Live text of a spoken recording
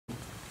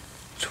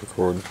It's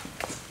recording.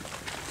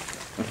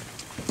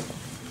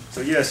 So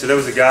yeah, so there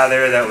was a guy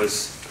there that was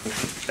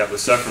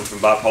suffering from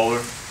bipolar,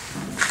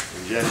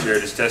 and Jeff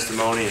shared his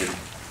testimony, and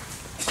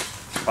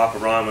Papa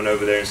Ron went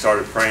over there and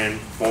started praying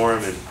for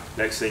him, and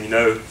next thing you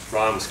know,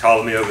 Ron was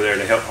calling me over there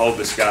to help hold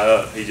this guy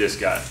up. He just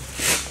got,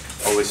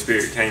 Holy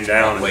Spirit came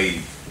down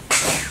and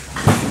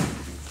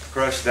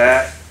crushed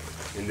that,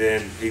 and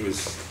then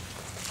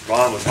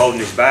Ron was holding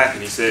his back,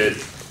 and he said,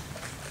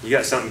 "You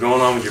got something going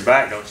on with your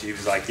back, don't you?" He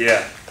was like,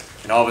 "Yeah."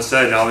 And all of a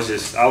sudden, I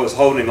was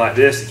holding him like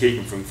this to keep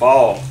him from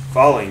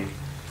falling,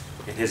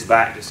 and his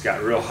back just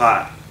got real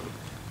hot.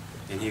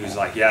 And he was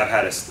like, "Yeah, I've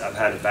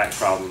had a back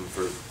problem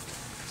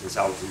since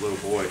I was a little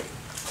boy."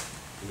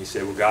 And he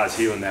said, "Well, God's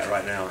healing that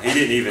right now." He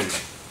didn't even,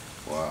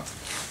 wow.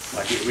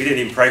 We didn't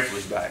even pray for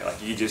his back.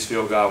 Like, you just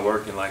feel God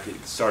working, like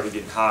it started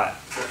getting hot.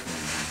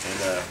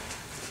 And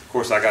of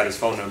course, I got his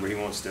phone number.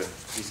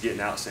 He's getting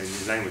out soon.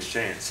 His name was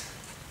Chance.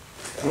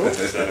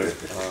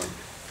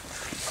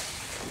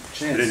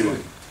 Chance. But anyway,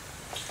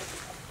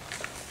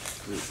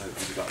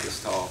 he's about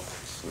this tall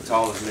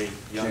as me,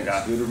 young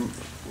guy.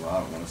 Well,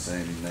 I don't want to say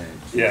any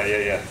names.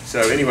 Yeah.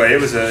 So anyway, it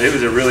was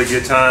a really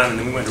good time, and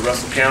then we went to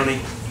Russell County,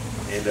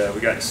 and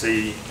we got to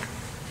see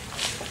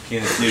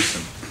Kenneth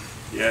Newsom.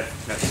 Yeah,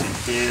 got to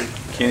see Ken.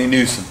 Kenny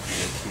Newsom.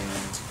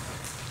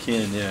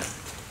 Ken, yeah.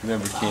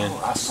 Remember Ken?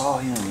 Oh, I saw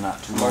him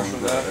not too long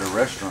ago at a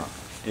restaurant.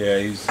 Yeah,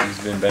 he's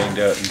been banged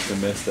up. He's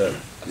been messed up.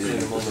 I seen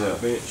him on the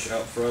bench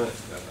out front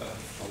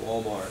of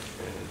Walmart,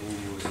 and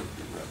he was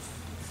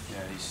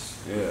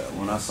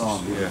when I saw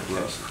him, he was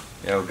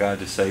rough. Yeah, well, God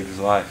just saved his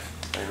life.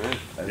 Amen.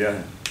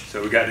 Yeah.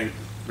 So we got to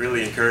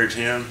really encourage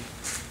him,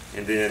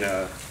 and then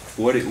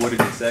What did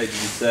he say? Did he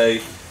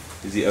say,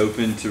 is he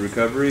open to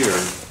recovery, or?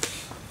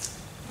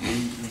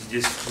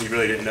 he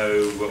really didn't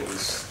know what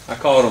was. I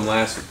called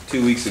him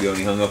 2 weeks ago, and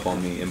he hung up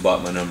on me and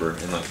bought my number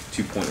in like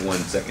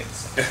 2.1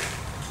 seconds.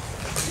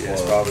 Yeah,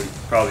 it's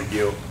probably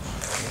guilt.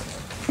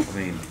 I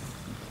mean,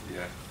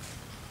 Yeah.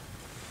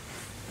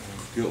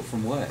 guilt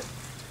from what?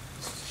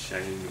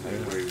 Shame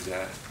where he was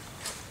at.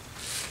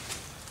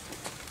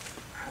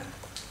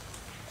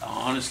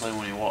 Honestly,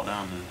 when he walked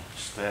down the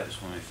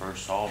steps when he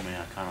first saw me,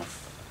 I kind of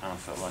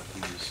felt like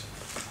he was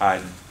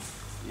Hiding.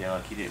 Yeah,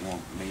 like he didn't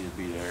want me to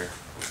be there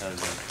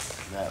because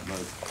of that.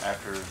 But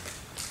after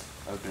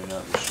opening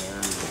up the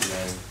shirt,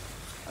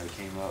 I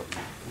came up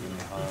and gave me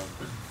a hug.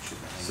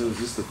 So is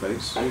this the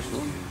face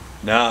one?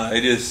 No,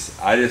 I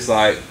just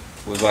like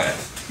was like,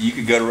 you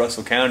could go to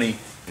Russell County,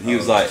 and he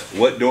was like,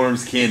 "What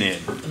dorm's Ken in?"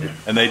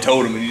 And they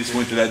told him, and he just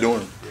went to that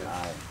dorm.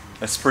 Yeah.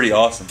 That's pretty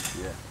awesome.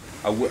 Yeah.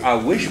 I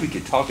wish we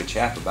could talk a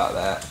chap about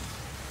that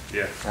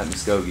Yeah. at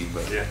Muskogee,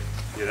 but Yeah,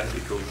 that'd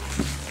be cool.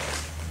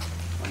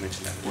 I'll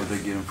mention that. What'd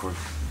they get him for?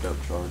 Dope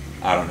charges?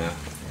 I don't know.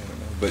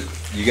 But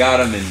you got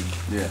him, and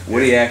Yeah. what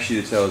did he ask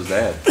you to tell his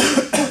dad?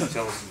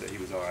 Tell him that he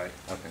was all right.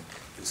 Okay.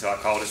 And so I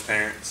called his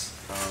parents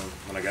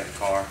when I got in the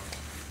car,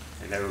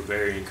 and they were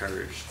very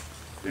encouraged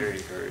to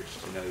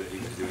know that he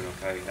was doing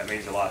okay. That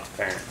means a lot to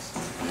parents.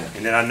 Yeah.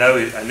 And then I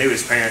knew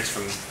his parents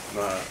from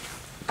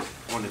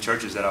one of the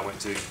churches that I went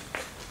to,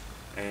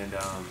 and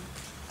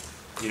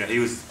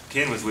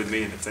Ken was with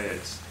me in the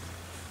Feds,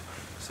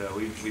 so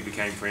we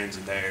became friends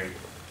in there.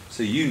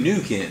 So you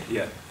knew Ken?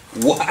 Yeah.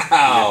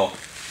 Wow,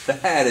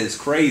 that is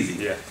crazy.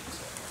 Yeah.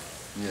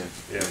 Yeah.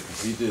 Yeah.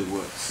 Because he did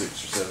what,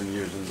 6 or 7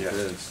 years in the Yeah.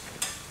 Feds.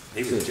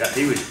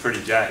 He was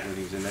pretty jacked when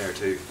he was in there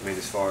too. I mean,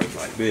 as far as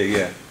like. Big,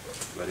 yeah.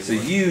 But So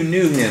anyway. you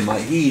knew him,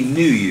 like he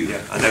knew you.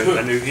 Yeah, I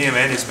knew him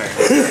and his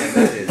parents.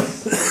 That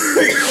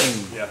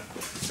is Yeah.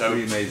 So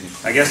pretty amazing.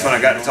 I guess when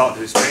I got to talk to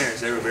his parents,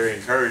 they were very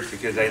encouraged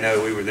because they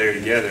know we were there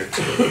together,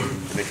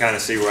 and they kind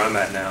of see where I'm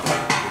at now.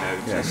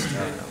 Yeah.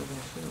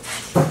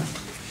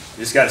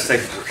 Just got to stay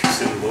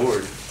focused in the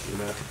Lord.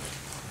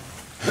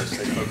 Just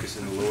stay focused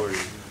in the Lord.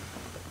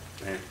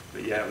 Man,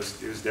 but yeah, it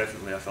was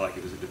definitely. I felt like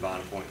it was a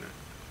divine appointment.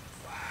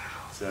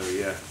 Wow. So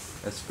yeah.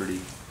 That's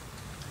pretty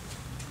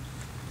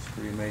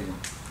amazing.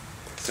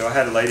 So I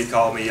had a lady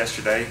call me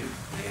yesterday,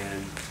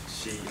 and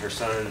her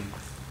son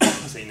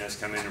seen us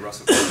come into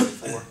Russell County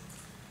before,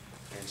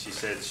 and she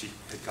said she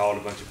had called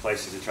a bunch of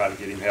places to try to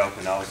get him help,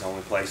 and I was the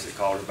only place that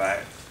called her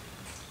back.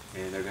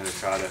 And they're going to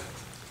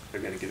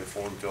get a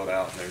form filled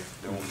out, and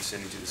they want to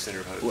send him to the Center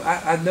of Hope.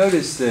 Well, I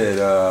noticed that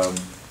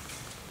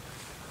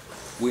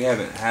we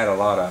haven't had a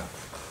lot of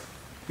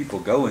people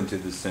go into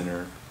the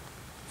center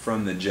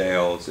from the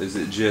jails. Is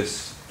it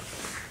just,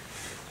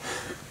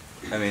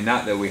 I mean,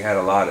 not that we had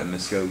a lot at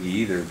Muskogee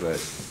either, but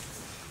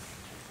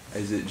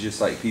is it just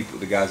like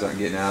the guys aren't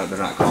getting out, they're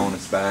not calling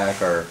us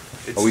back, or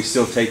are we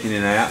still taking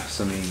in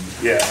apps? I mean,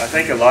 yeah, I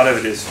think a lot of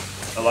it is,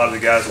 a lot of the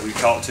guys that we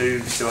talked to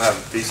still have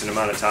a decent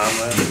amount of time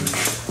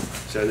left.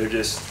 So they're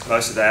just,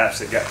 most of the apps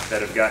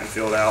that have gotten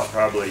filled out,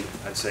 probably,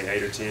 I'd say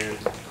 8 or 10,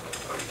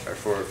 are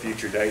for a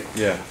future date.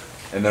 yeah,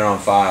 and they're on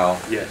file.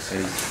 Yes.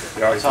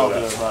 They're I already filled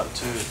talked out. to about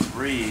 2 or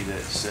 3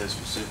 that said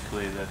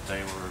specifically that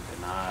they were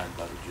denied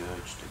by the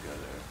judge to go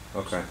there.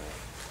 Okay.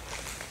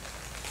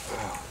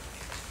 Wow.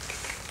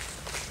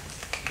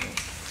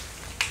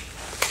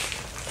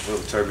 A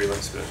little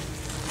turbulence, but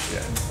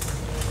yeah.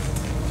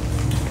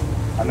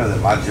 I know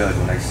that my judge,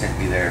 when they sent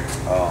me there,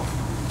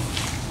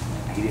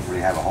 he didn't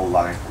really have a whole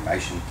lot of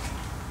information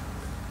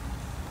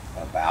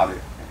about it,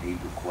 and he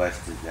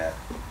requested that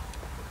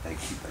they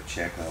keep a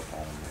checkup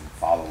on and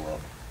follow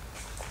up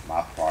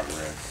my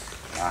progress.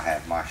 And I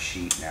have my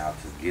sheet now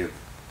to give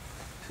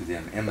to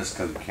them in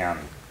Muskogee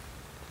County,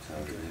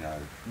 to you know,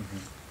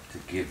 to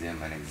give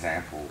them an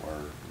example, or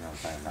you know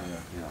what I'm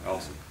saying? You know,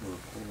 Awesome.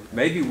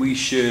 Maybe we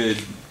should,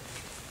 give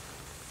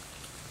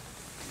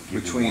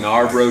them between more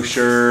our information.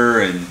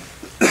 brochure and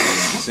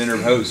Center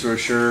of Hope's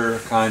brochure,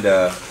 kind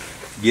of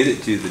get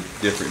it to the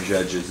different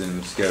judges in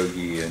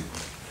Muskogee and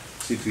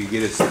see if we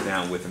get a sit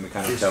down with them and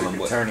kind of tell them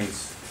what.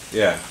 attorneys,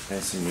 Yeah,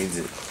 that's who needs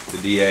it.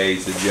 the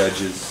DAs, the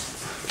judges,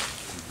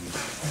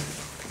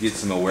 get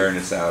some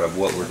awareness out of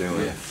what we're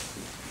doing.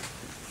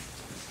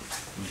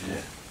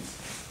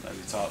 Maybe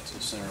talk to the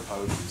Center of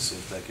Hope and see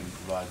if they can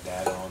provide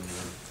data on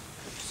your.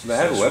 They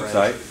have a success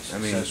website. rate- I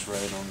mean- Success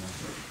rate on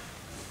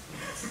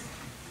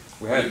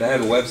They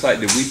have a website.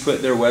 Did we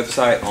put their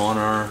website on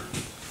our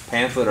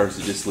pamphlet, or does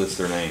it just list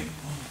their name?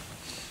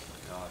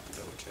 I'll have to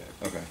double check.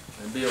 Okay.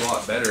 It'd be a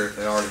lot better if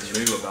they already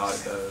knew about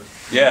it though.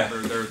 Yeah.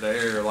 They're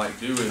there like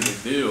doing the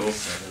deal,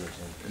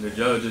 and the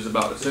judge is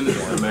about to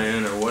sentence the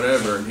man or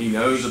whatever, and he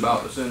knows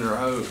about the Center of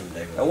Hope.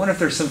 I wonder if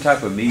there's some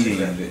type of meeting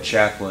that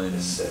Chaplain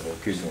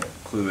could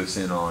clue us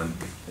in on,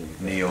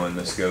 Neil and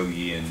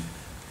Muskogee, and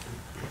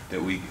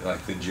that we,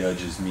 like the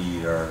judges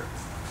meet or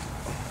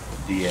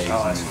DAs.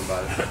 I'll ask meet. him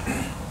about it.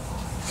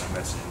 I'll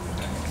message him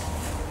back.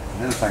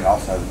 Another thing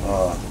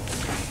also,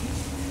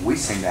 we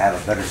seem to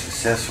have a better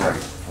success rate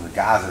for the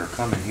guys that are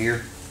coming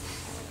here,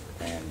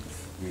 and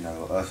you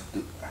know, us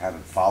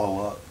having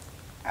follow up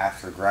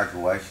after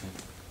graduation.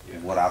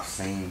 What I've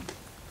seen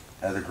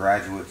other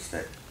graduates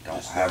that don't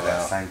Just have go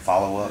that out. same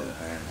follow up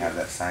and have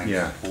that same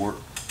Yeah. support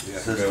Yeah.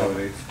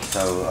 system.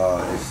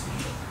 So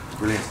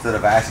it's really, instead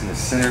of asking the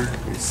center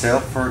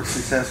itself for a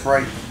success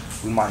rate,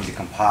 we might need to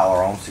compile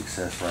our own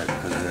success rate,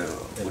 because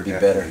we're be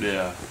better. definitely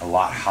Yeah. a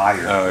lot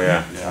higher. Oh,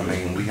 yeah. I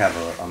mean, we have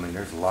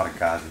there's a lot of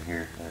guys in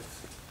here that's,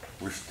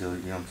 we're still,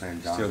 you know what I'm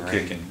saying, John Still Green,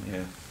 kicking, yeah.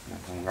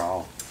 and we're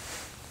all,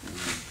 you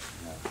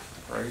know,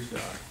 Praise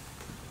God.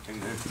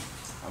 Amen.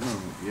 I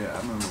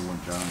remember when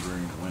John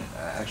Green went,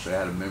 I actually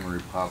had a memory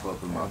pop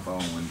up in my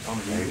phone when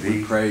we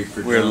maybe. prayed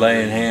for We're John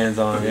laying Green. hands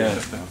on, yeah.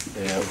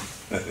 Yeah.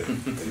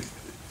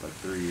 Like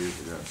 3 years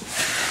ago.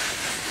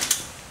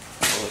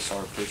 Well, it's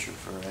our picture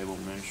for Able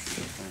Ministries,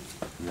 I think.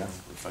 Yeah.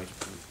 For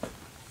Facebook.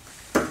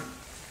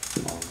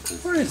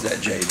 Where is that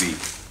JB?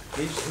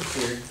 He's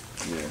here.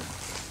 Yeah.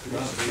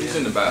 He's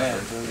in the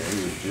bathroom. Yeah,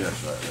 he was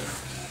just right there.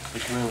 You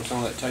come in with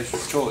some of that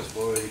taster's choice,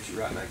 boy, hit you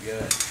right in that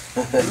gut.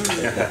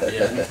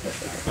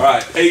 All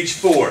right, page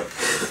 4,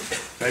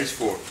 Page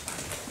 4.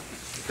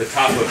 the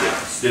top of it,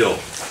 still.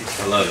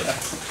 I love it.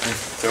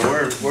 So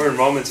we're in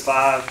Romans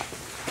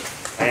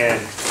 5, and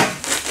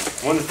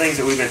one of the things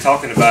that we've been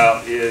talking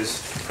about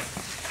is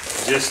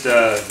just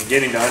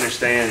beginning to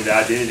understand the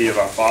identity of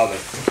our Father,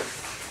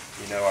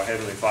 you know, our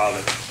Heavenly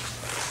Father.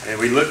 And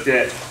we looked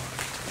at,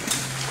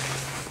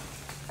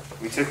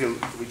 we took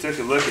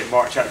a look at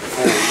Mark chapter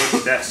 4. We looked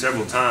at that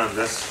several times.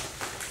 That's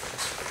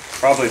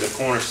probably the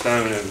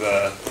cornerstone of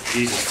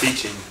Jesus'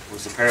 teaching,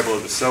 was the parable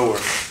of the sower.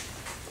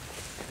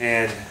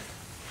 And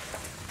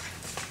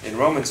in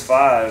Romans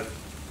 5,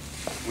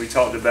 we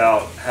talked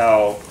about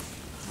how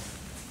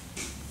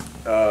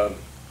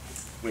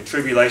when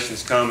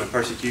tribulations come and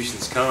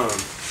persecutions come,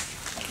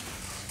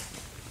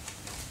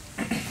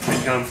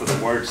 they come for the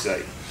word's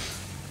sake,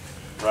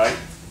 right?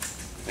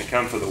 They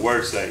come for the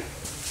word's sake.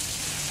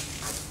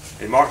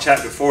 In Mark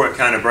chapter 4, it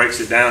kind of breaks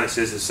it down. It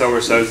says the sower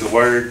sows the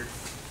word,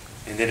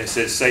 and then it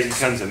says Satan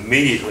comes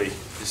immediately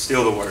to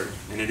steal the word.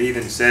 And it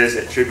even says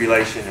that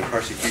tribulation and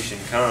persecution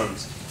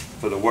comes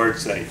for the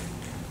word's sake.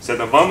 So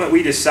the moment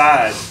we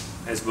decide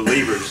as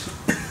believers,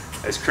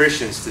 as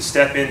Christians, to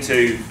step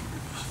into,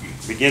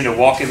 begin to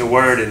walk in the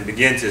Word and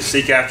begin to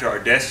seek after our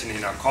destiny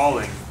and our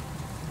calling,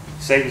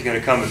 Satan's going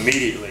to come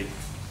immediately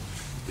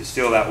to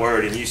steal that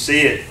Word. And you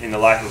see it in the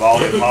life of all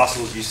the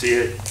apostles. You see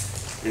it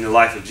in the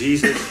life of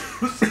Jesus.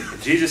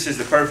 And Jesus is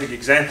the perfect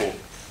example.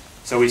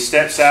 So he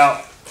steps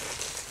out,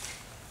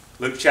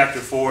 Luke chapter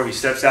 4, he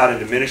steps out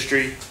into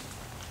ministry.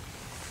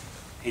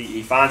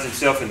 He finds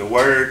himself in the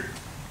Word.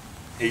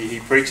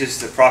 He preaches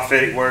the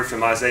prophetic word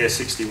from Isaiah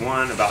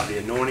 61 about the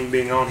anointing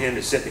being on him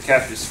to set the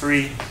captives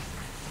free.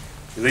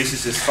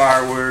 Releases his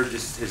fire word,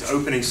 just his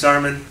opening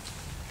sermon.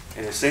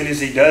 And as soon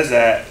as he does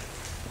that,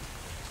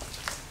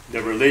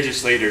 the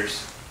religious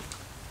leaders,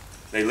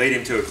 they lead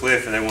him to a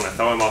cliff and they want to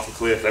throw him off the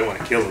cliff. They want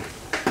to kill him.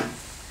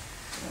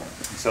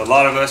 So a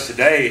lot of us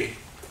today,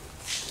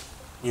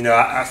 you know,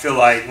 I feel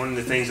like one of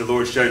the things the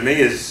Lord showed me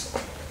is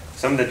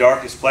some of the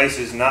darkest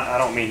places, I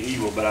don't mean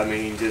evil, but I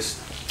mean just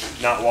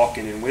not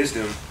walking in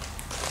wisdom,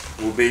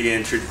 will be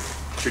in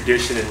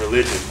tradition and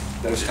religion,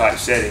 those type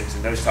settings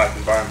and those type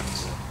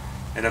environments.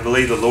 And I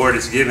believe the Lord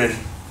has given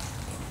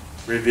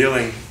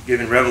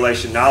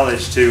revelation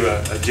knowledge to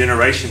a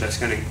generation that's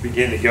going to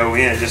begin to go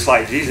in, just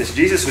like Jesus.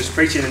 Jesus was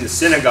preaching in the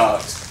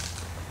synagogues,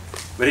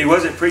 but he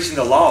wasn't preaching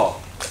the law.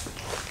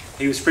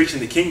 He was preaching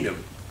the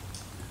kingdom.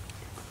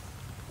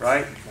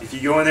 Right? If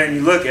you go in there and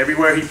you look,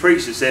 everywhere he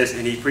preached, it says,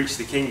 and he preached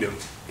the kingdom,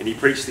 and he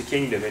preached the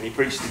kingdom, and he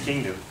preached the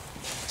kingdom.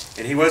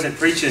 And he wasn't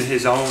preaching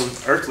his own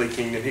earthly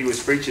kingdom, he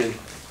was preaching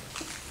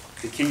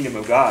the kingdom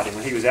of God. And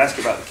when he was asked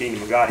about the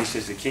kingdom of God, he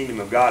says the kingdom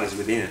of God is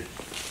within.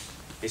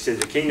 He says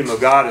the kingdom of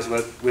God is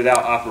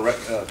without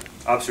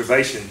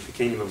observation. The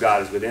kingdom of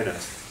God is within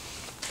us.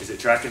 Is it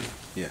tracking?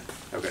 Yeah.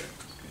 Okay.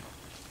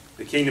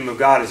 The kingdom of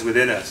God is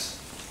within us.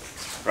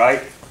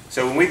 Right?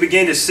 So when we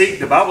begin to seek,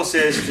 the Bible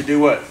says to do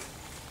what?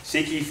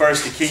 Seek ye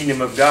first the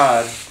kingdom of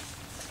God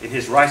and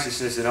his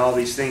righteousness, and all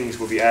these things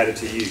will be added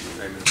to you.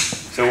 Amen.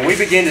 So when we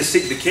begin to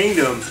seek the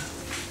kingdom,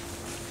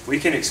 we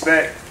can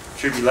expect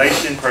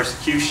tribulation,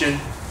 persecution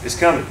is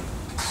coming.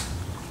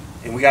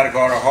 And we got to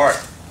guard our heart.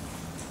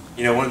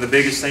 You know, one of the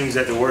biggest things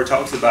that the Word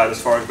talks about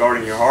as far as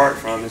guarding your heart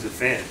from is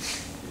offense.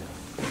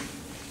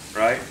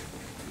 Right?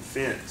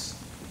 Offense.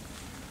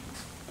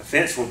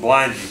 Offense will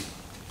blind you.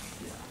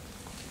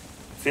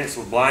 Offense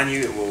will blind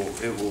you.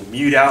 It will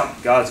mute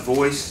out God's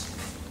voice.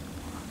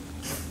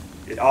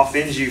 It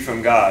offends you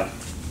from God.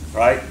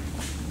 Right?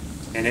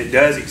 And it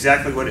does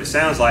exactly what it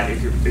sounds like.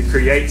 It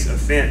creates a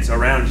fence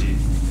around you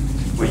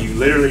where you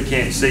literally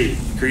can't see.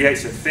 It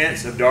creates a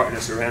fence of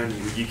darkness around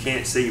you where you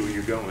can't see where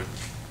you're going.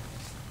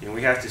 And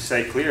we have to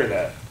stay clear of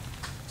that.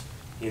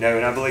 You know,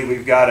 and I believe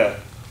we've got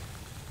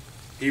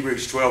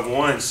Hebrews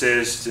 12:1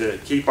 says to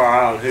keep our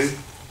eye on who?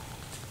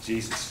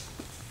 Jesus,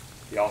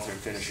 the author and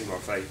finisher of our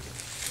faith.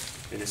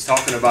 And it's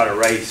talking about a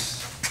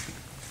race.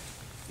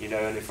 You know,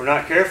 and if we're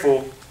not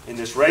careful in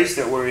this race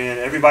that we're in,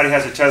 everybody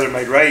has a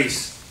tailor-made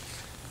race.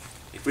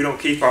 If we don't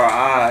keep our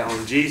eye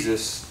on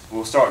Jesus,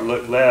 we'll start to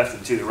look left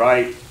and to the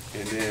right,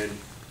 and then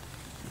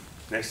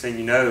next thing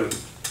you know,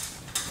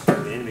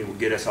 the enemy will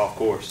get us off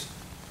course.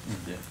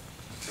 Yeah.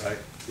 Right?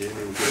 The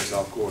enemy will get us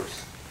off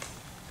course.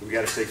 So we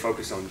got to stay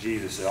focused on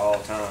Jesus at all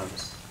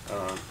times.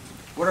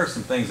 What are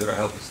some things that'll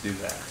help us do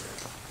that?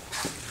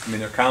 I mean,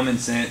 they're common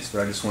sense,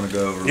 but I just want to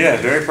go over. Yeah,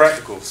 very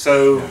practical.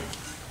 So,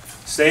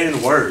 staying in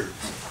the Word.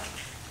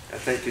 I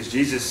think because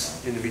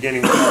Jesus, in the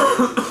beginning, the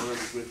Word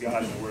was with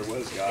God, and the Word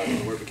was God,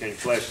 and the Word became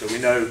flesh. So we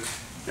know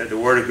that the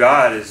Word of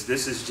God is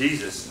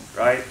Jesus,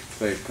 right?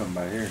 Faith come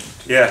by hearing.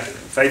 Yeah,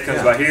 faith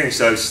comes by hearing.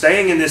 So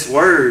staying in this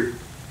Word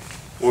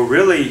will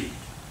really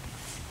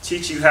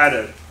teach you how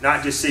to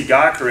not just see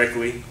God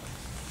correctly,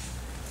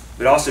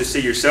 but also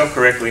see yourself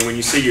correctly. And when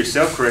you see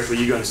yourself correctly,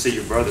 you're going to see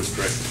your brothers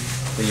correctly.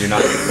 Then you're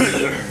not going to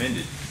be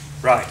offended.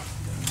 Right.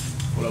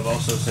 What I've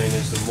also seen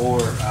is the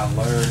more I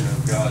learn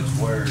of God's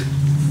Word,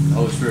 the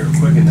Holy Spirit will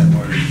quicken that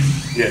Word.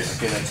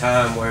 Yes. Like in a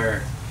time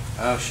where,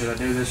 oh, should I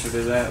do this or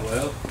do that?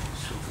 Well,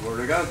 it's what the Word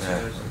of God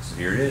says.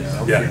 Here it is.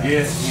 Don't Yeah.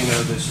 forget,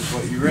 this is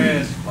what you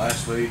read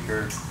last week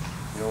or,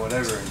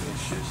 whatever. And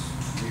it's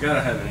just, you got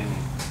to have it in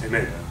you.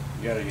 Amen.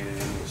 You got to get it in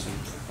you at some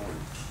point.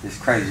 It's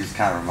crazy. It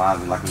kind of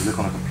reminds me, like when you look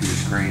on a computer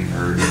screen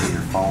or even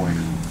your phone, and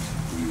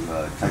you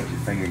take your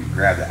finger and you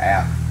grab the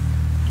app,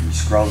 and you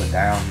scroll it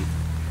down.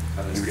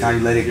 Every time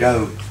you let it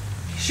go,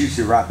 it shoots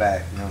it right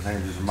back. You know what I'm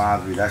saying? It just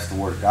reminds me that's the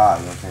Word of God.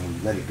 You know what I'm saying? When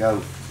you let it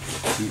go,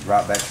 shoot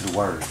right back to the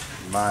Word.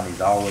 Your mind needs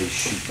to always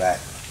shoot back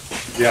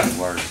to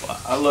the Word.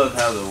 I love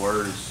how the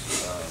word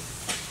is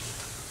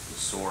the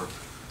sword.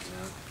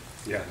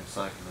 Yeah. It's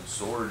like the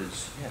sword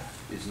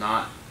is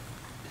not.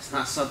 It's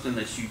not something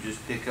that you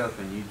just pick up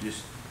and you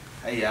just,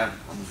 hey, I'm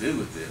good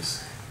with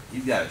this.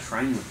 You've got to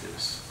train with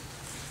this.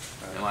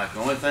 And like the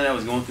only thing that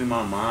was going through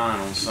my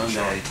mind on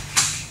Sunday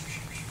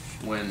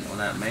when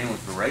that man was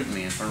berating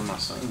me in front of my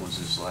son was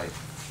just like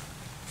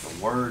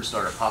the word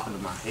started popping to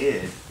my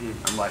head.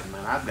 I'm like,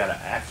 man, I've got to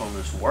act on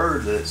this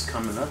word that's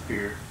coming up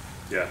here.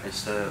 Yeah.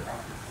 Instead of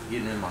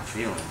getting in my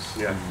feelings.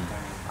 Yeah.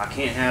 I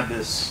can't have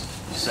this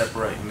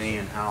separate me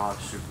and how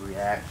I should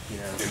react,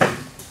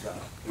 with God.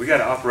 We got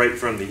to operate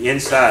from the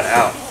inside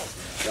out,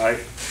 right?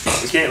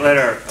 We can't let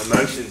our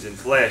emotions and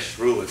flesh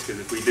rule us, because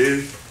if we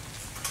do,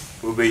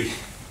 we'll be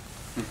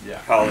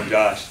calling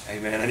Josh, hey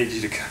man, I need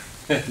you to come.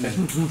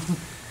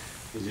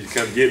 Need you to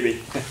come get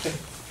me.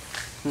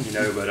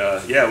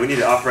 But we need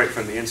to operate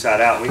from the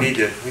inside out. We need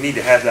to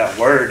have that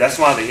word. That's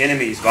why the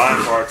enemy's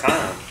vying for our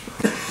time.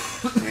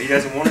 He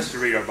doesn't want us to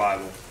read our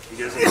Bible.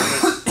 He doesn't want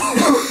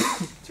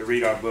us to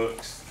read our book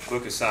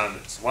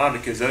assignments. Why?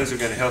 Because those are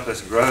going to help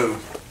us grow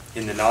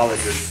in the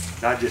knowledge of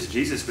not just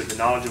Jesus, but the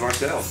knowledge of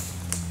ourselves.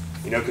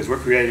 Because we're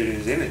created in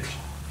His image.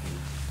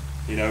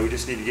 We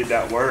just need to get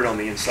that word on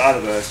the inside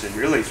of us and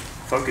really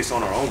focus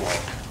on our own walk.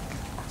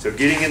 So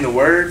getting in the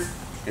Word,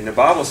 and the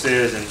Bible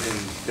says, and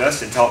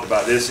Dustin talked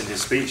about this in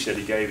his speech that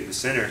he gave at the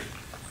center,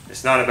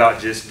 it's not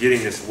about just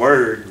getting this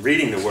Word,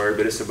 reading the Word,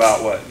 but it's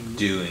about what?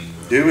 Doing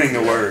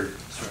the Word.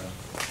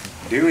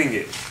 Doing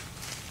it.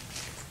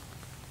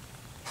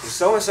 If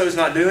so-and-so's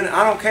not doing it,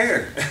 I don't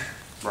care.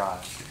 Right.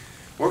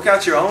 Work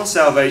out your own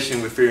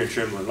salvation with fear and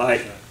trembling.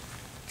 Like,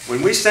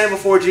 when we stand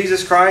before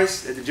Jesus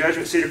Christ at the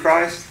judgment seat of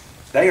Christ,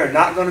 they are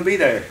not going to be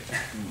there.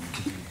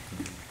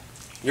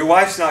 Your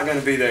wife's not going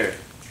to be there.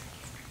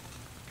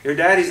 Your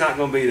daddy's not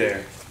going to be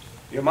there.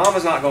 Your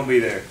mama's not going to be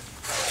there.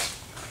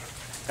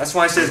 That's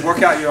why he says,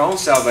 work out your own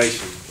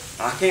salvation.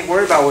 I can't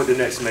worry about what the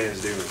next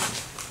man's doing.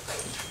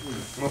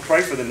 I'm going to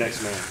pray for the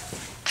next man.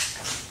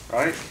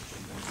 Right?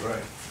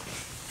 Right.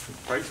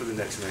 Pray for the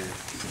next man.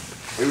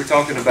 We were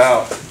talking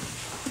about,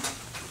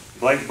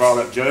 Blake brought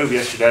up Job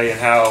yesterday and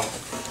how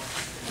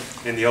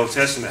in the Old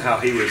Testament how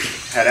he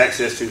had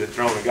access to the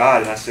throne of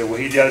God. And I said, well,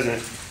 he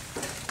doesn't.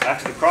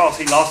 After the cross,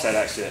 he lost that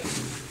access.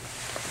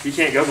 He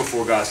can't go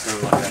before God's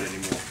throne like that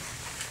anymore.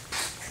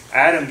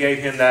 Adam gave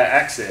him that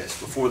access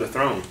before the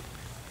throne.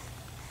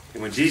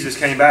 And when Jesus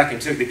came back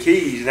and took the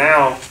keys,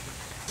 now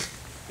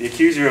the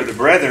accuser of the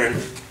brethren,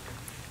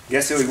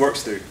 guess who he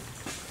works through?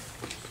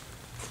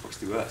 Works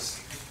through us.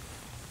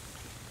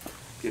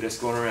 Get us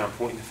going around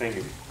pointing the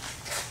finger.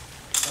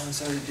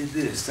 So-and-so did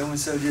this,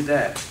 so-and-so did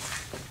that.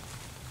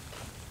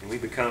 And we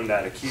become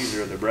that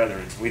accuser of the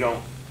brethren. We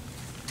don't,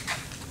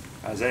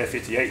 Isaiah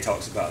 58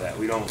 talks about that.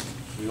 We don't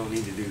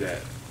need to do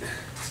that.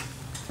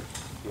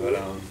 But,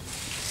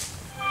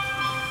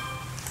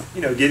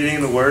 getting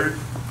in the Word.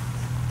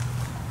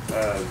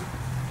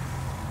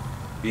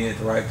 Being at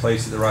the right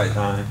place at the right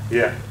time.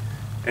 Yeah.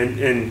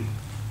 And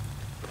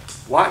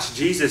watch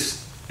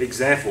Jesus'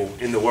 example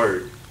in the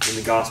Word, in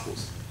the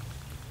Gospels.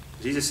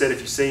 Jesus said,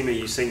 if you see me,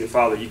 you see the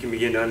Father. You can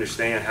begin to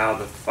understand how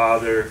the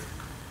Father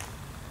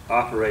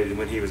operated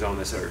when he was on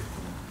this earth.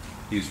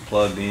 He was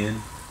plugged in.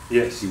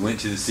 Yes. He went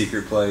to the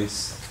secret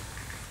place.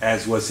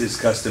 As was his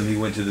custom, he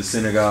went to the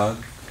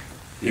synagogue.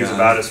 He was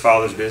about his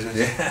Father's business.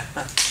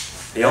 Yeah.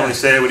 He only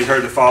said what he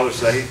heard the Father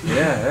say.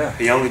 Yeah.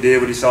 He only did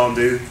what he saw him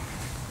do.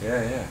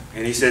 Yeah.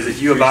 And he says, if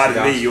you abide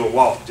in me, you'll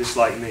walk just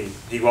like me.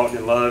 He walked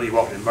in love. He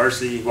walked in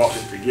mercy. He walked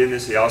in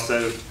forgiveness. He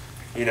also,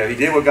 he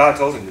did what God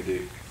told him to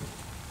do.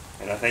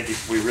 And I think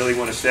if we really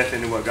want to step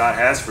into what God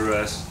has for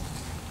us,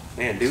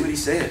 man, do what he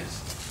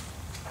says.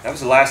 That was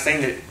the last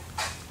thing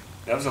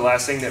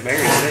that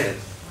Mary said.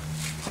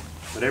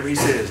 Whatever he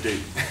says, do.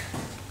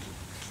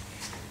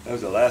 That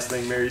was the last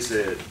thing Mary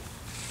said.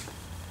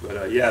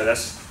 But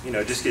that's,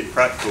 just getting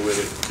practical with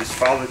it. Just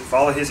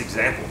follow his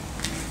example.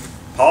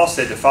 Paul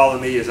said to follow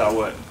me as I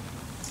what?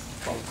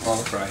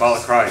 Follow Christ. Follow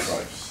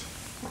Christ.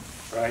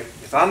 Right?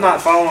 If I'm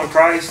not following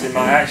Christ in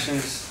my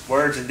actions,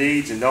 words, and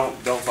deeds, then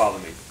don't follow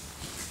me.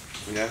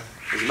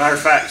 As a matter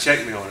of fact,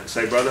 check me on it.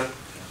 Say, brother,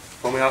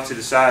 pull me off to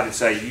the side and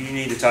say, you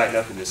need to tighten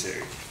up in this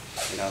area.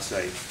 And I'll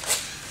say,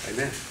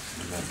 amen.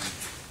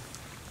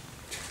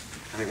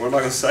 I mean, what am I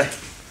going to say?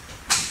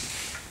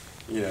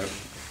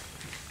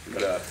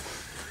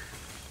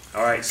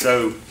 All right,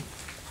 so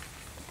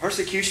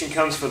persecution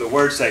comes for the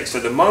word's sake. So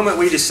the moment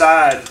we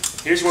decide,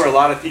 here's where a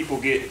lot of people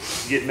get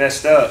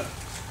messed up.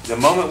 The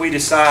moment we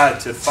decide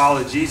to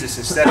follow Jesus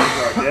and step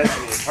into our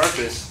destiny and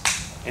purpose,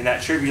 and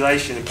that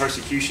tribulation and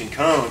persecution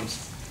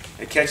comes,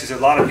 it catches a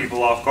lot of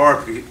people off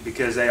guard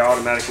because they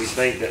automatically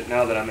think that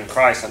now that I'm in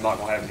Christ, I'm not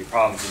going to have any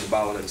problems. And the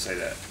Bible doesn't say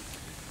that.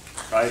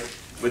 Right?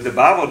 But the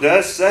Bible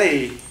does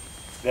say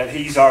that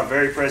He's our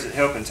very present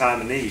help in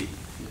time of need.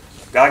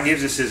 God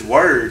gives us His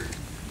Word.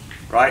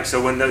 Right?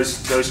 So when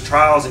those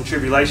trials and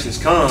tribulations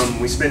come,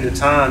 we spend the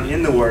time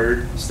in the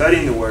Word,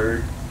 studying the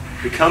Word,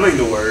 becoming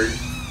the Word,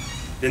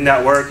 then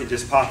that Word can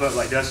just pop up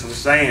like Dustin was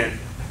saying,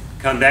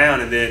 come down,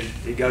 and then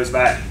it goes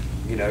back.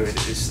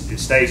 It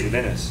stays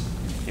within us.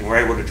 And we're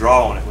able to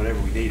draw on it whenever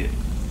we need it.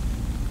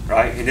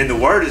 Right? And then the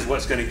Word is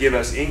what's going to give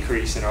us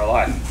increase in our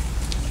life.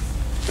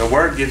 The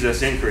Word gives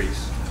us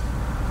increase.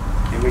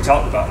 And we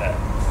talked about that.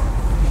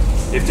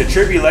 If the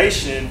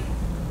tribulation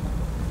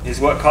is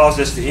what caused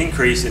us to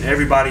increase, then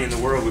everybody in the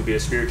world would be a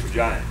spiritual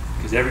giant.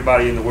 Because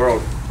everybody in the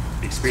world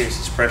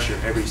experiences pressure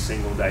every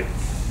single day.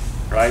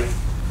 Right?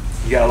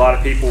 You got a lot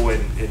of people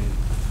in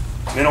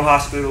mental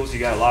hospitals. You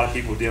got a lot of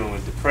people dealing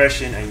with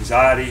depression,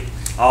 anxiety,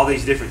 all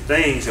these different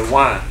things. And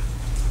why?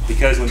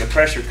 Because when the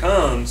pressure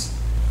comes,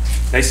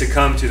 they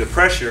succumb to the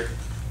pressure,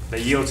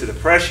 they yield to the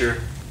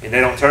pressure, and they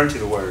don't turn to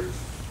the Word.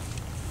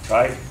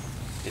 Right?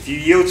 If you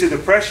yield to the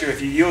pressure,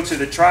 if you yield to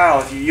the trial,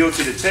 if you yield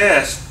to the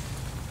test,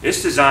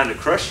 it's designed to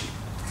crush you.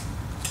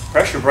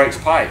 Pressure breaks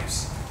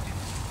pipes.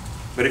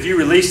 But if you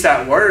release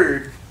that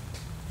Word,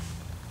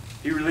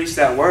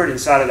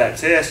 inside of that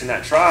test and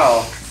that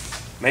trial,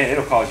 man,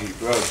 it'll cause you to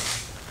grow.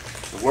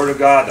 The Word of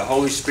God, the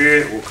Holy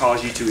Spirit will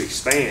cause you to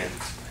expand.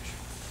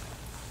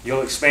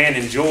 You'll expand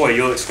in joy.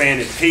 You'll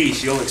expand in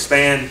peace. You'll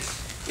expand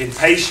in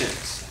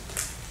patience.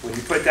 When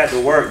you put that to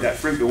work, that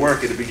fruit to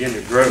work, it'll begin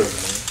to grow.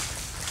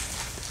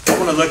 I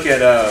want to look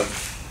at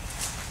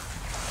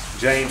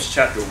James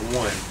chapter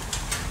 1.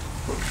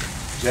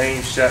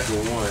 James chapter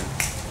 1.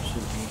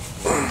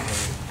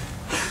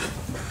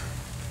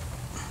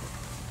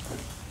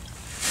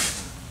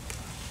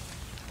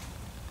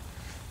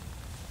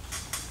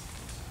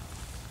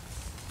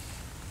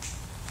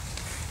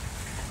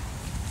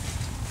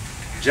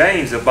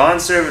 James, a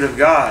bondservant of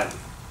God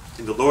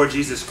and the Lord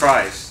Jesus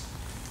Christ,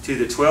 to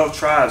the 12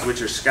 tribes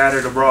which are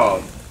scattered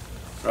abroad.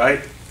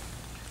 Right?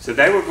 So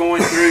they were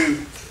going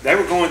through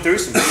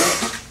some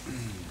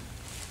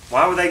stuff.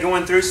 Why were they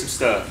going through some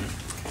stuff?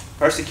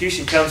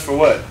 Persecution comes for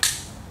what?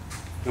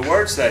 The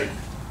Word's sake.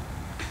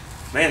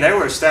 Man, they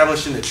were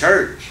establishing the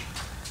church.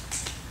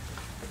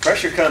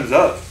 pressure comes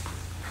up.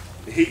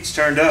 The heat's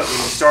turned up when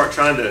you start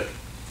trying to,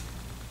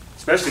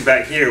 especially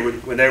back here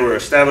when they were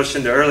established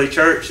in the early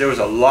church, there was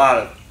a lot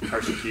of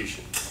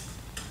persecution.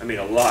 I mean,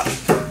 a lot.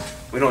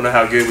 We don't know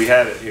how good we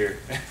have it here.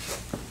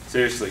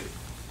 Seriously.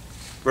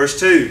 Verse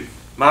 2,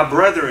 my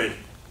brethren,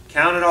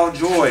 count it all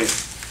joy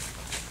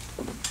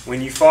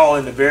when you fall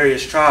into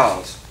various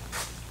trials.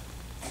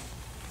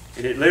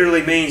 And it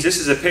literally means, this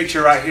is a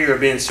picture right here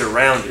of being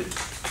surrounded.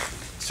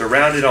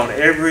 Surrounded on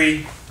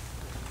every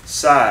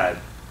side.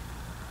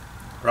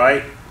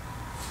 Right?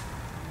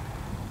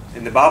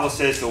 And the Bible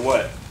says to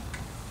what?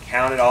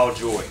 Count it all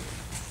joy.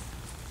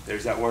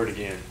 There's that word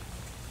again.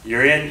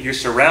 You're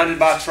surrounded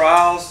by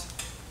trials.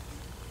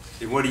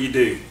 And what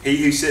do? He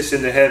who sits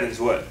in the heavens,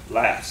 what?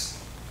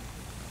 Laughs.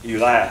 You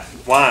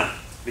laugh. Why?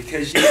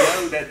 Because you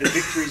know that the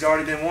victory's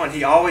already been won.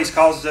 He always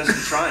causes us to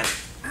triumph.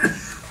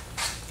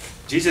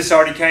 Jesus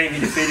already came. He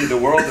defeated the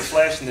world, the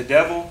flesh, and the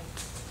devil.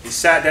 He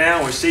sat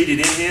down. We're seated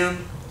in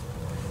Him.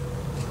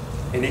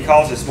 And He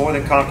calls us more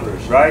than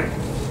conquerors, right?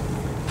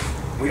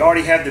 We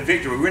already have the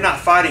victory. We're not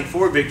fighting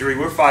for victory.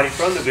 We're fighting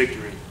from the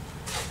victory.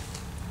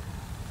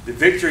 The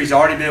victory's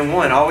already been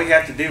won. All we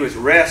have to do is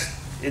rest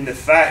in the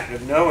fact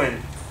of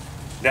knowing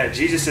that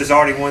Jesus has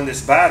already won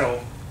this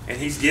battle, and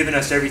He's given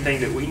us everything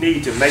that we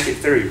need to make it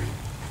through,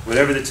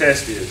 whatever the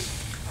test is.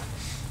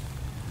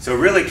 So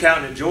really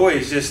counting it joy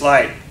is just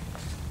like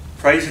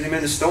praising Him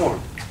in the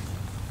storm.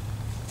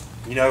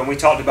 You know, when we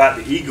talked about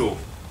the eagle,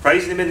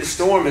 praising Him in the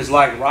storm is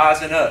like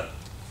rising up.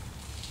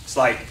 It's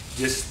like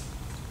just,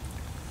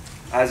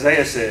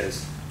 Isaiah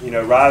says, you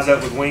know, rise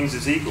up with wings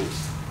as eagles.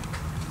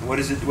 What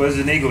does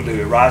an eagle do?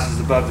 It rises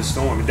above the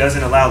storm. It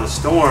doesn't allow the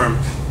storm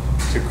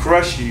to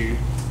crush you,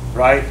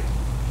 right?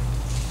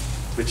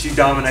 But you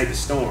dominate the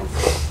storm.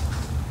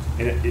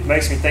 And it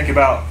makes me think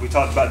about, we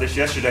talked about this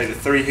yesterday, the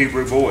 3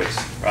 Hebrew boys,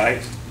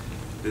 right?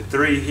 The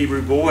 3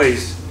 Hebrew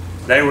boys,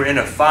 they were in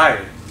a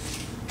fire.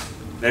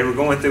 They were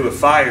going through a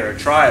fire, a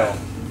trial.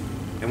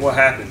 And what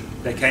happened?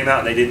 They came out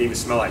and they didn't even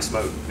smell like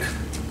smoke.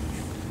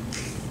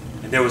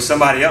 And there was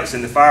somebody else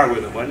in the fire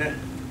with them, wasn't it?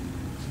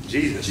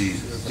 Jesus.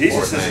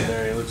 Jesus is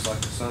there. He looks like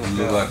the Son of He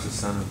God. looked like the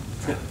Son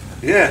of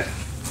Yeah.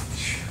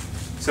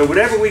 So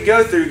whatever we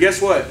go through,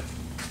 guess what?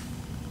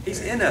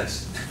 He's in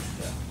us.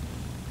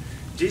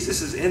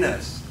 Jesus is in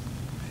us.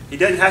 He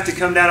doesn't have to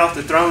come down off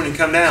the throne and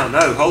come down.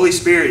 No, Holy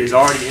Spirit is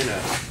already in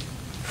us.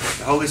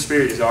 The Holy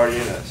Spirit is already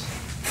in us.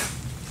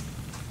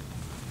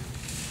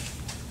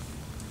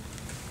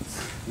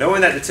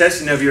 Knowing that the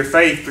testing of your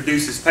faith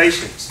produces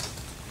patience.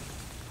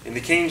 In the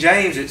King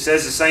James, it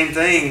says the same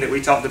thing that we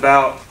talked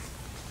about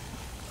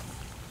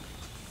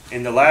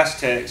in the last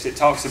text. It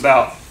talks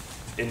about,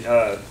 in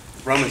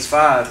Romans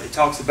 5, it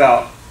talks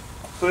about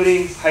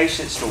putting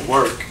patience to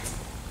work.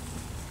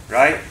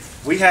 Right?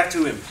 We have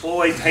to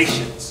employ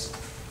patience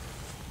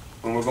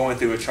when we're going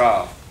through a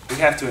trial. We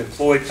have to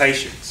employ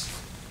patience.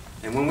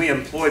 And when we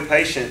employ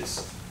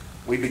patience,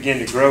 we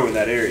begin to grow in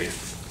that area.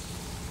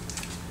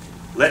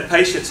 Let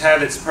patience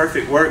have its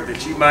perfect work,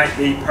 that you might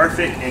be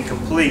perfect and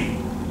complete,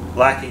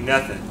 lacking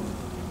nothing.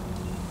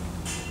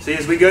 See,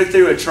 as we go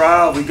through a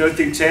trial, we go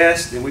through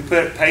tests, and we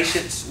put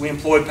patience, we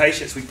employ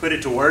patience, we put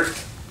it to work,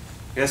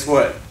 guess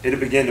what? It'll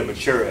begin to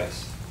mature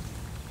us.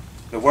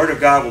 The Word of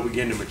God will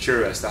begin to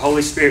mature us. The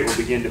Holy Spirit will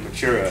begin to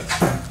mature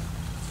us.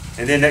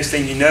 And then next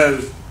thing you know,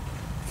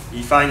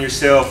 you find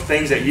yourself,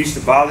 things that used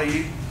to bother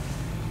you,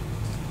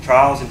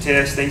 trials and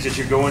tests, things that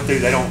you're going through,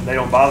 they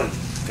don't bother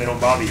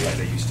you like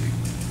they used to.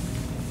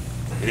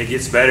 And it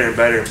gets better and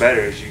better and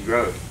better as you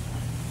grow.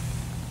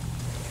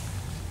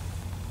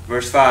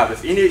 Verse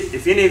 5,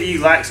 if any of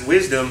you lacks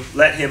wisdom,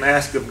 let him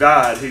ask of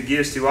God, who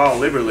gives to all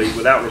liberally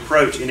without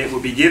reproach, and it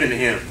will be given to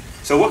him.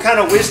 So what kind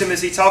of wisdom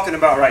is he talking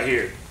about right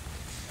here?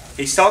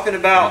 He's talking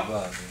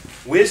about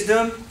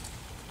wisdom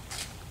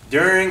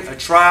during a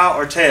trial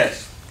or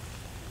test.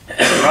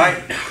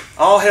 Right?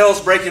 All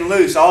hell's breaking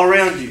loose all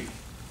around you.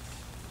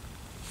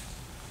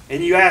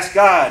 And you ask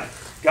God,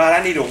 God,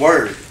 I need a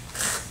word.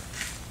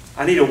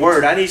 I need a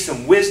word. I need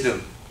some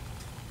wisdom.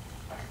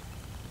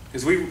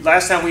 Because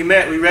last time we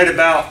met, we read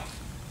about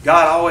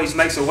God always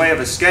makes a way of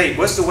escape.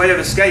 What's the way of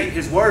escape?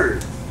 His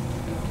Word.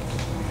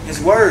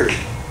 His Word.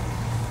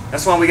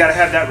 That's why we got to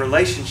have that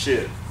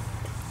relationship.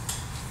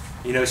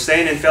 You know,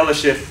 staying in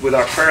fellowship with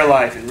our prayer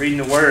life and reading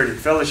the Word and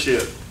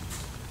fellowship.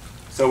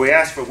 So we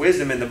ask for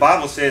wisdom, and the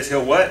Bible says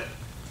He'll what?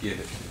 Give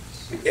it to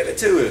us. Give it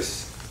to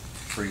us.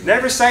 Freely.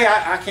 Never say,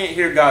 I can't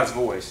hear God's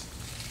voice.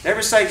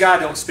 Never say,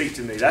 God don't speak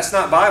to me. That's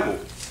not Bible.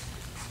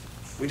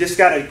 We've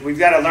got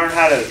to learn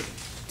how to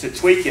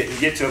tweak it and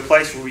get to a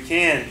place where we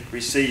can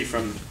receive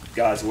from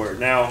God's Word.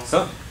 Now,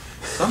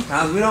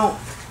 sometimes we don't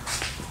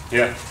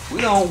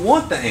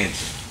want the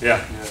answer.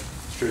 Yeah,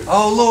 it's true.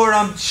 Oh Lord,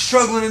 I'm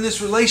struggling in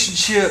this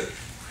relationship.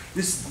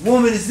 This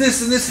woman is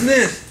this and this and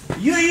this.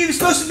 You ain't even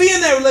supposed to be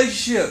in that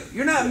relationship.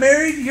 You're not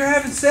married. You're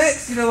having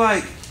sex. You know,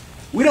 like,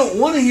 we don't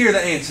want to hear the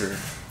answer.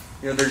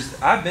 You know,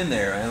 I've been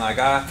there, and like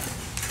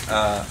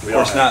of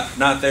course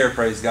not there.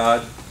 Praise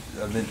God.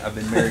 I've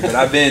been married, but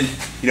I've been,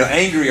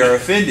 angry or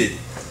offended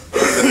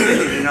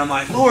offended, and I'm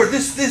like, Lord,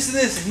 this, and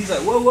this. And he's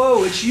like,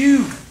 whoa, it's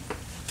you.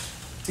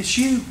 It's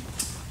you.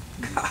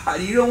 God,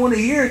 you don't want to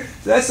hear it.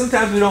 So that's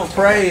sometimes we don't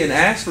pray and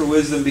ask for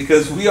wisdom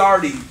because we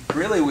already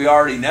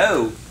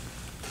know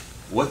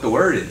what the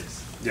word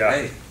is. Yeah.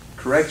 Hey,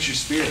 correct your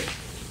spirit.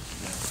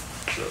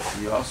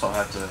 So you also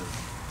have to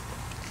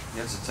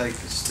take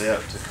the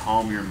step to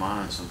calm your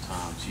mind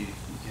sometimes. You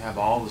have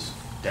all this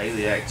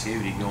daily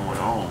activity going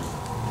on,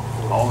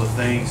 all the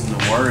things and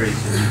the worries.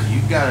 And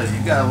you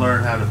gotta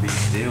learn how to be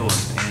still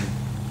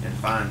and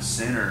find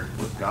center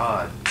with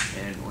God.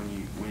 And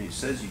when he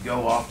says you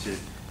go off to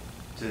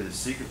the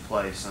secret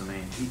place, I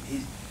mean,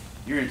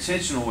 you're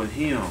intentional with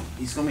him.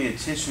 He's going to be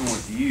intentional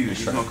with you.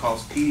 He's going to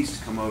cause peace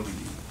to come over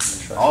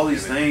you. All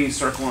these things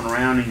circling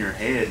around in your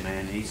head,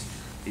 man, he's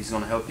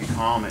going to help you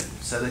calm it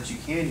so that you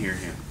can hear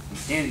him. You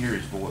can hear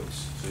his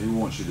voice. So he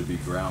wants you to be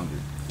grounded.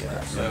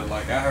 Yeah. So,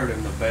 like, I heard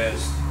him the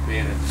best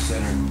being at the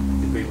center.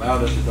 He'd be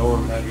loud at the door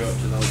and I'd go up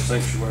to the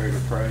sanctuary to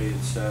pray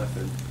and stuff.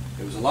 And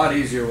it was a lot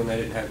easier when they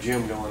didn't have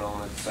gym going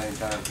on at the same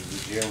time because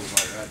the gym was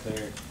like right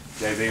there.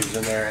 JB was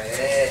in there,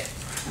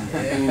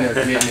 you know,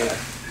 getting it.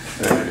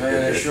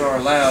 Man, they sure are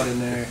loud in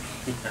there.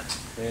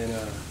 And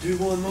do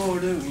one more,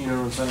 you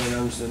know what I'm saying?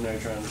 I'm just in there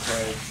trying to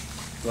pray.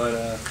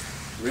 But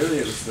really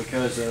it was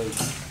because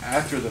of,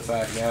 after the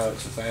fact now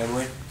it's a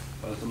family.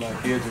 Both of my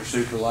kids are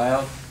super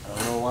loud. I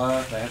don't know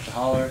why. They have to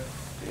holler.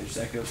 It just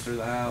echoes through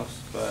the house.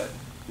 But,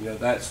 you know,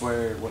 that's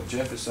where, what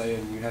Jeff is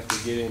saying, you have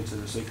to get into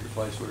the secret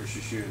place where it's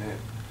just you and him.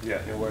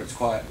 Yeah. You know, where it's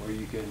quiet, where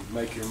you can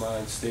make your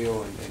mind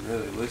still and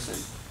really listen.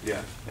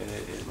 Yeah. And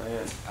it,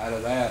 man, out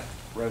of that,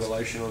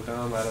 revelation will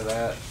come. Out of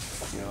that,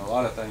 you know, a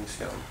lot of things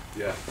come.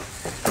 Yeah.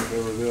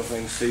 He'll reveal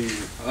things to you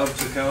of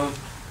to come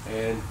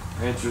and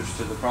answers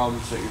to the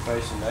problems that you're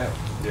facing now.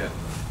 Yeah.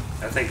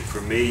 I think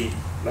for me,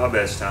 my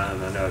best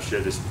time, I know I've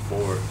shared this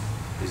before,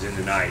 is in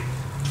the night.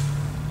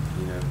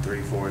 You know,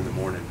 3, 4 in the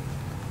morning,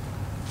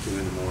 2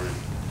 in the morning.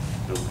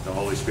 The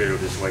Holy Spirit will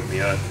just wake me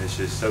up, and it's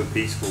just so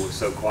peaceful, it's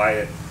so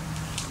quiet.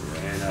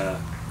 And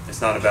it's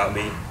not about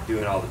me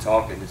doing all the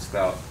talking, it's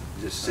about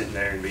just sitting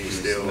there and being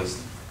still.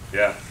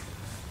 Yeah.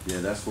 Yeah,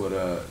 that's what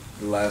the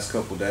last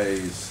couple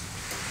days,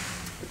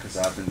 because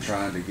I've been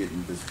trying to get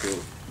into this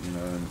book, you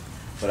know,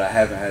 but I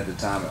haven't had the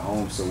time at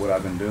home. So what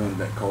I've been doing,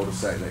 that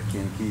cul-de-sac, that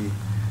Ken Key,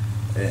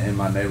 in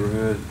my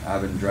neighborhood,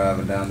 I've been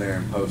driving down there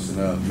and posting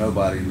up.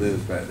 Nobody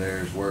lives back there,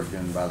 is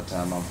working by the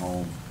time I'm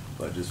home,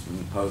 but just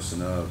been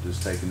posting up,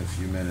 just taking a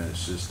few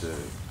minutes just to,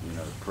 you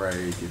know,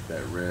 pray, get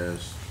that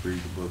rest, read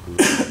the book a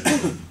little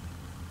bit.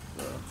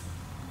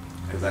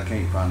 Because I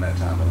can't find that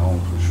time at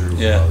home for sure.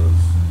 Yeah.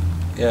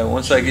 Yeah,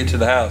 once I get to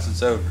the house,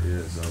 it's over. Yeah,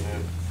 it's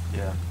over.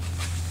 Yeah.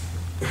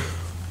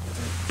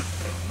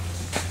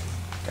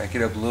 Gotta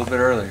get up a little bit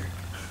earlier.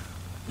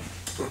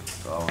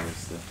 All this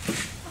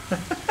stuff.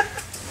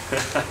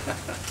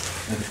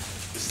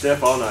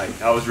 Step all night.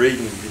 I was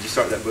reading, did you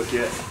start that book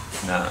yet?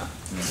 Nah.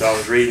 So I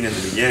was reading in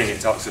the beginning, it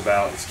talks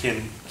about, it's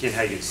Ken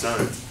Hagin's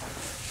son,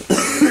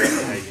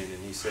 Hagin,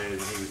 and he said when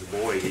he was a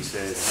boy, he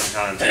said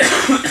sometimes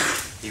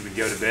he would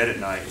go to bed at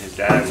night and his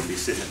dad would be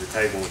sitting at the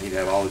table and he'd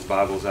have all his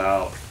Bibles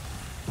out,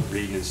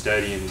 reading and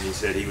studying, and he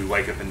said he would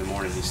wake up in the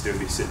morning and he'd still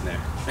be sitting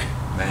there.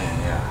 Man,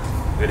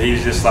 yeah. But he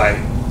was just like,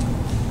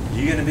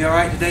 you gonna be all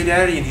right today,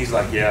 Daddy? And he's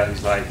like, yeah.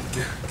 He's like,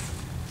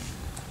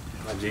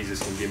 my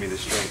Jesus can give me the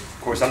strength.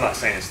 Of course, I'm not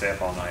saying stay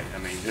up all night. I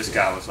mean, this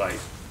guy was like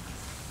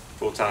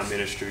full-time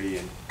ministry,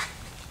 and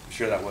I'm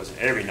sure that wasn't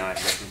every night,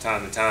 but from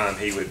time to time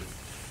he would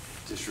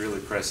just really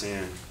press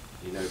in,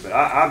 you know. But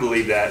I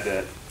believe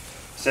that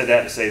said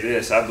that to say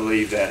this. I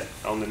believe that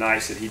on the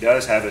nights that he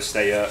does have us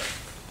stay up,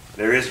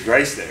 there is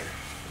grace there.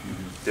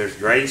 There's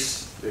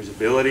grace. There's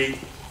ability.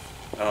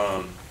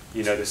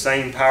 You know, the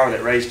same power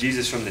that raised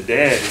Jesus from the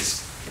dead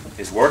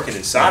is working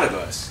inside of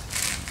us.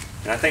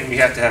 And I think we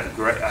have to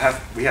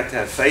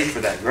have faith for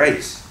that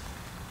grace,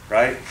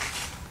 right?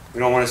 We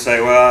don't want to say,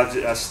 well,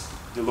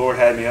 the Lord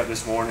had me up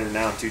this morning and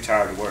now I'm too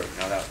tired to work.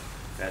 No,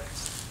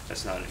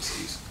 that's not an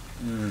excuse.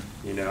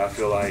 You know, I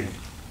feel like,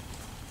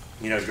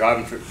 you know,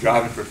 driving for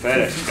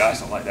FedEx, you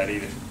guys don't like that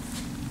either.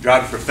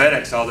 Driving for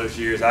FedEx all those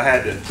years, I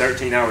had the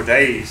 13-hour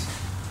days.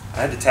 I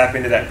had to tap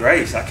into that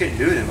grace. I couldn't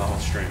do it in my own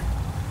strength.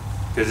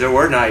 Because there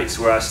were nights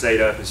where I stayed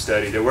up and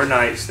studied. There were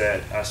nights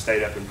that I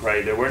stayed up and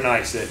prayed. There were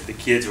nights that the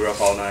kids were up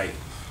all night.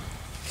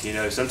 You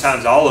know,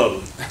 sometimes all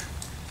of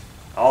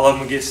them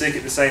would get sick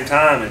at the same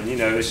time, and you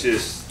know, it's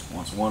just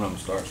Once one of them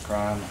starts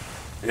crying.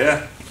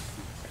 yeah.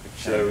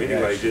 So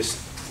anyway, just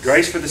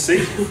grace for the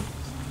season.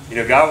 You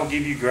know, God will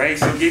give you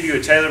grace. He'll give you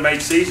a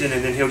tailor-made season,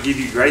 and then He'll give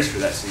you grace for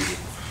that season,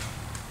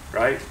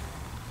 right?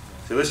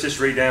 So let's just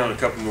read down a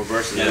couple more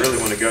verses. I really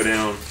want to go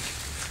down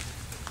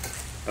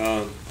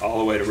all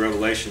the way to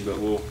Revelation, but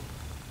we'll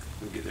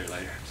get there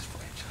later.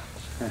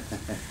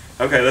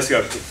 Okay, let's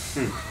go.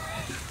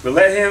 But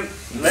let him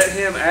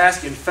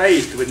ask in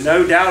faith with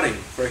no doubting,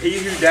 for he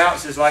who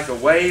doubts is like a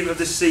wave of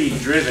the sea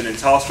driven and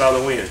tossed by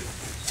the wind.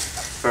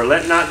 For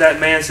let not that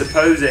man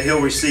suppose that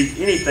he'll receive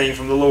anything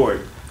from the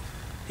Lord.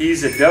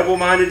 He's a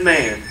double-minded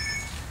man,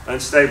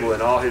 unstable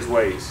in all his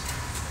ways.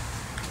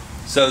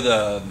 So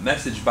the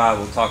Message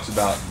Bible talks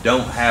about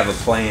don't have a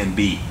plan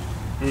B.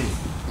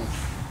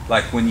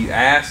 Like when you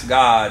ask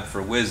God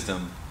for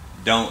wisdom,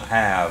 don't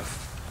have,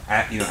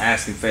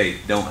 ask in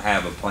faith, don't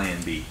have a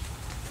plan B.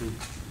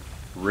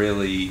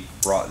 Really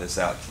brought this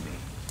out to me.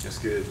 That's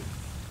good.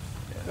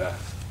 Yeah.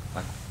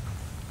 Like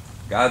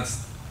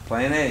God's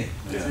plan A.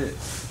 That's Yeah. it.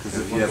 Because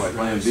if you have a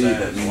plan B,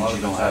 that means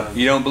you don't have.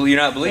 You don't believe.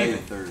 You're not A believing.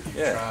 third.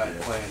 Yeah. Try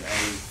plan A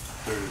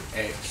through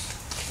X,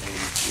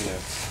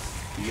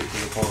 and you get to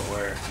the point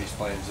where he's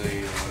plan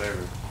Z or whatever.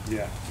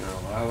 Yeah.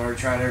 I've already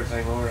tried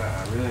everything, Lord.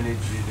 I really need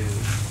you to do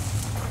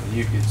this. And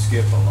you could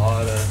skip a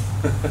lot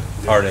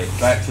of Heartache.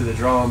 back to the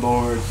drawing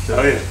board. To,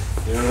 Oh, yeah.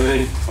 You know what I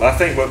mean? Well, I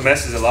think what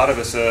messes a lot of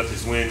us up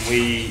is when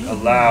we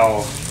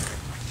allow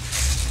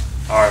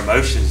our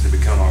emotions to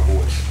become our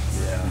voice.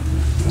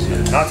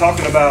 Yeah. Not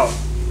talking about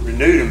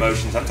renewed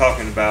emotions. I'm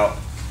talking about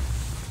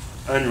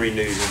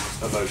unrenewed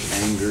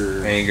emotions.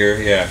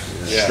 Anger. Yeah.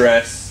 Yeah.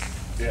 Stress.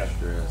 Yeah.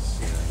 Stress,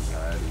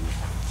 anxiety.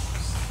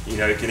 You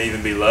know, it can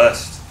even be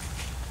lust.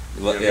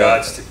 You know,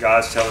 Yeah.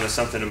 God's telling us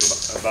something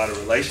about a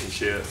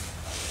relationship,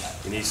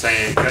 and He's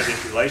saying cut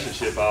this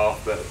relationship off,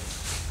 but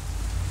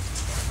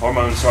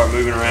hormones start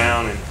moving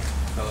around and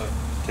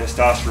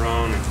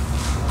testosterone,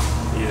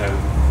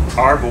 and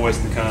our voice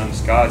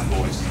becomes God's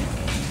voice.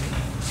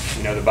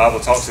 The Bible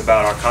talks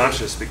about our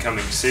conscience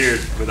becoming seared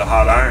with a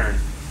hot iron,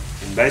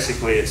 and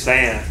basically it's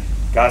saying,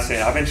 God's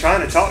saying, I've been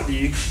trying to talk to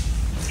you.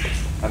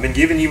 I've been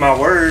giving you my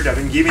word. I've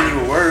been giving you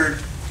a word.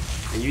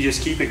 And you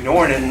just keep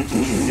ignoring it.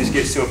 It just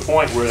gets to a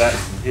point where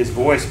His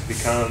voice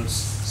becomes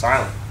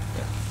silent.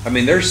 I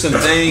mean, there's some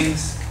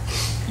things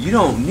you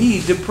don't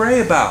need to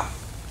pray about.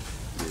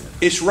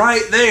 It's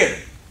right there.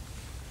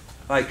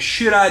 Like,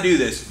 should I do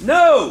this?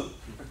 No!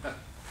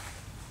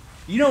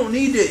 You don't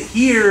need to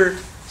hear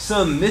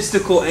some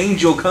mystical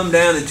angel come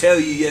down and tell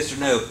you yes or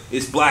no.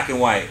 It's black and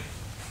white.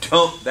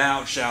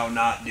 Thou shalt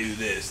not do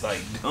this. Like,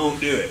 don't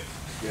do it.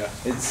 Yeah.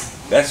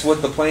 That's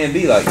what the plan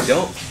B. Like,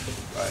 don't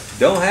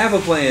have a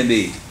plan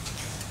B.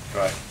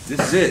 Right. This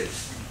is it.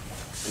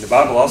 And the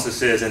Bible also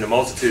says, in the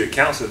multitude of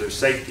counsel, there's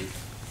safety.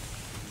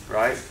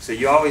 Right? So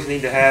you always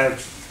need to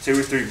have 2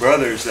 or 3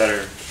 brothers that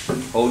are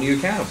Holding you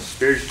accountable.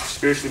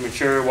 spiritually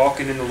mature,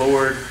 walking in the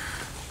Lord,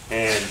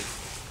 and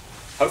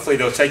hopefully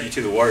they'll take you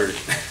to the Word.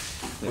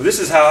 Well, this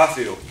is how I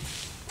feel.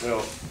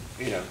 Well,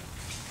 Yeah.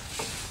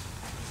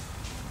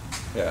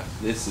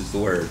 This is the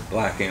word.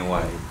 Black and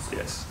white.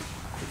 yes.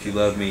 If you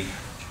love me,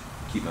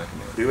 keep my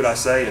commandments. Do what I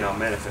say and I'll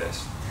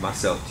manifest.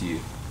 Myself to you.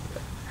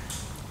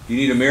 If you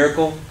need a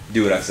miracle,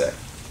 do what I say.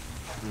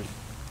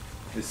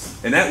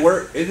 And that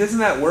work, doesn't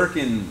that work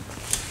in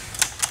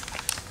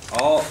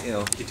all,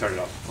 You can turn it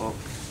off.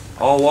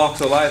 all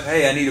walks of life?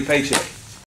 Hey, I need a paycheck.